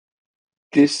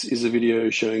This is a video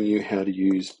showing you how to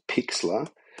use Pixlr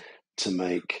to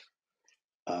make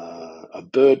a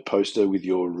bird poster with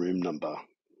your room number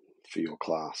for your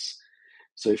class.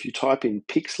 So if you type in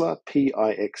Pixlr,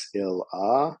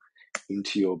 P-I-X-L-R,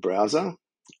 into your browser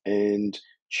and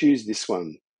choose this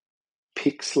one,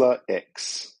 Pixlr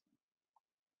X.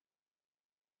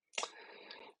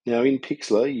 Now in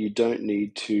Pixlr, you don't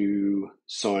need to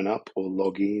sign up or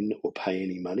log in or pay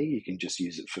any money. You can just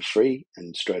use it for free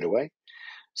and straight away.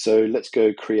 So let's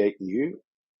go create new.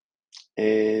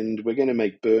 And we're going to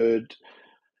make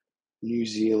New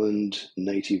Zealand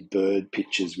native bird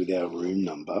pictures with our room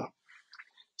number.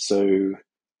 So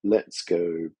let's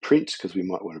go print, because we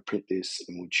might want to print this,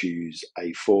 and we'll choose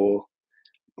A4.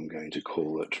 I'm going to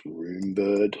call it room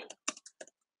bird.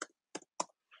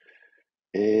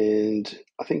 And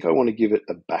I think I want to give it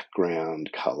a background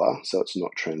color so it's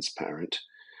not transparent.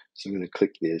 So I'm going to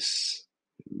click this,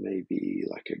 maybe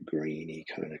like a greeny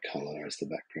kind of color as the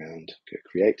background. Go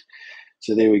create.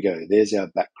 So there we go. There's our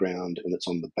background, and it's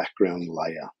on the background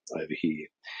layer over here.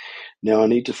 Now I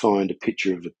need to find a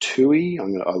picture of a tui. I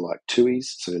like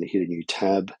tuis, so I'm going to hit a new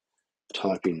tab,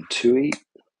 type in tui,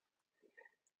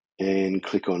 and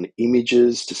click on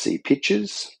images to see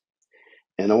pictures.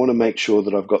 And I want to make sure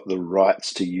that I've got the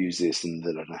rights to use this and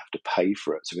that I don't have to pay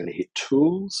for it. So I'm going to hit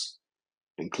tools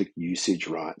and click usage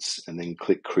rights, and then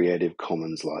click Creative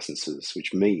Commons licenses,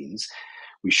 which means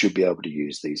we should be able to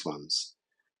use these ones.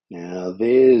 Now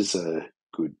there's a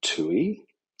good tui.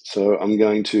 So I'm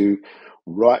going to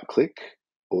right click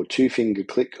or two finger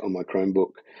click on my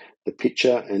Chromebook the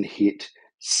picture and hit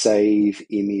save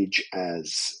image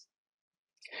as.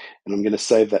 And I'm going to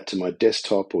save that to my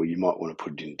desktop, or you might want to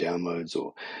put it in downloads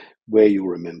or where you'll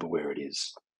remember where it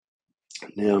is.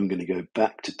 Now I'm going to go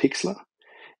back to Pixlr,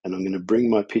 and I'm going to bring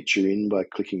my picture in by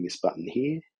clicking this button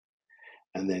here,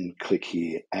 and then click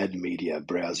here, add media,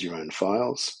 browse your own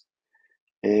files,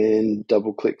 and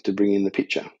double click to bring in the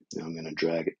picture. Now I'm going to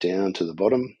drag it down to the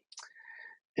bottom,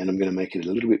 and I'm going to make it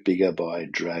a little bit bigger by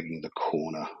dragging the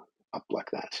corner up like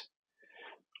that.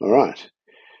 All right.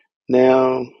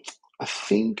 Now, I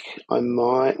think I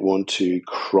might want to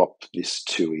crop this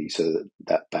tui so that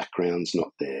that background's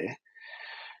not there.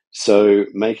 So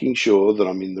making sure that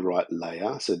I'm in the right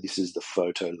layer. So this is the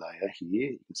photo layer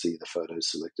here. You can see the photo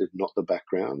selected, not the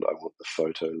background. I want the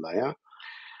photo layer.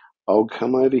 I'll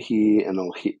come over here and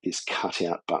I'll hit this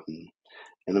cutout button.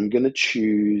 And I'm going to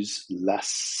choose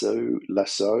lasso,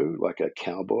 like a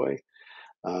cowboy,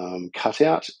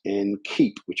 cutout, and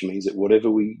keep, which means that whatever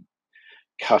we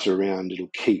cut around, it'll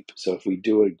keep. So if we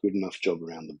do a good enough job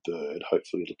around the bird,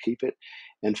 hopefully it'll keep it.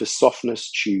 And for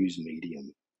softness, choose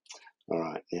medium. All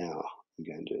right, now I'm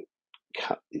going to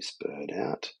cut this bird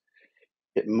out.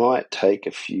 It might take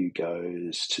a few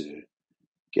goes to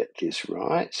get this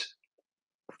right.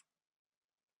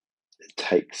 It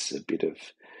takes a bit of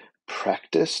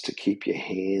practice to keep your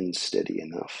hands steady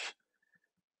enough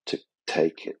to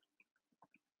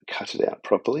cut it out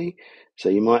properly. So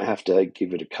you might have to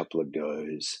give it a couple of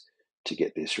goes to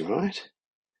get this right.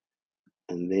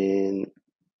 And then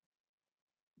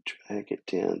drag it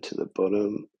down to the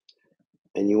bottom.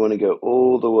 And you want to go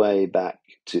all the way back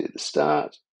to the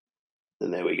start.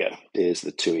 And there we go. There's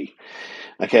the tui.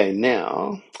 Okay,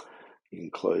 now you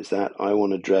can close that. I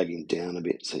want to drag him down a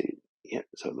bit. So it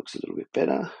looks a little bit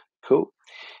better. Cool.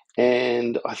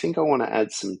 And I think I want to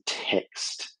add some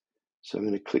text. So I'm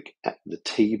going to click at the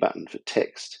T button for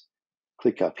text.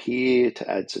 Click up here to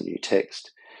add some new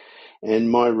text. And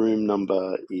my room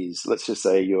number is, let's just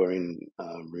say you're in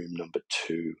room number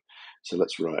 2. So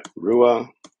let's write Rua.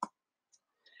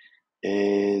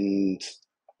 And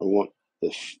I want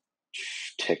the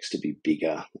text to be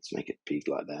bigger. Let's make it big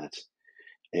like that.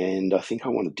 And I think I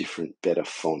want a different, better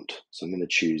font. So I'm going to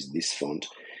choose this font.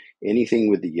 Anything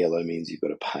with the yellow means you've got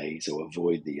to pay, so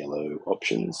avoid the yellow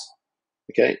options.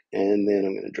 Okay, and then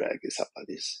I'm going to drag this up like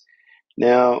this.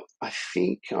 Now, I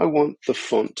think I want the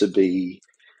font to be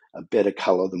a better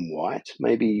color than white,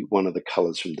 maybe one of the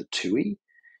colors from the tui.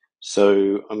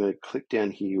 So I'm going to click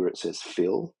down here where it says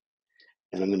fill,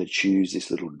 and I'm going to choose this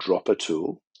little dropper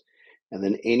tool. And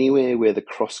then anywhere where the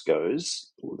cross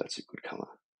goes, oh, that's a good color.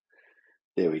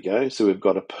 There we go. So we've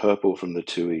got a purple from the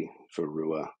tui for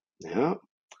Rua. Now,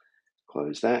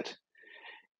 close that.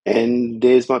 And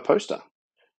there's my poster.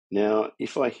 Now,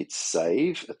 if I hit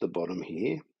save at the bottom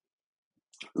here,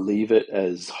 leave it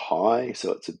as high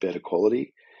so it's a better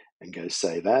quality, and go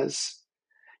save as,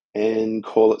 and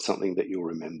call it something that you'll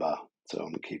remember. So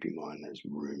I'm keeping mine as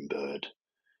room bird,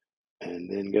 and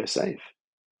then go save.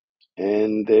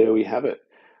 And there we have it.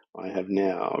 I have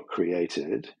now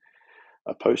created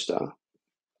a poster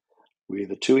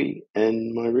with a TUI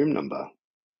and my room number.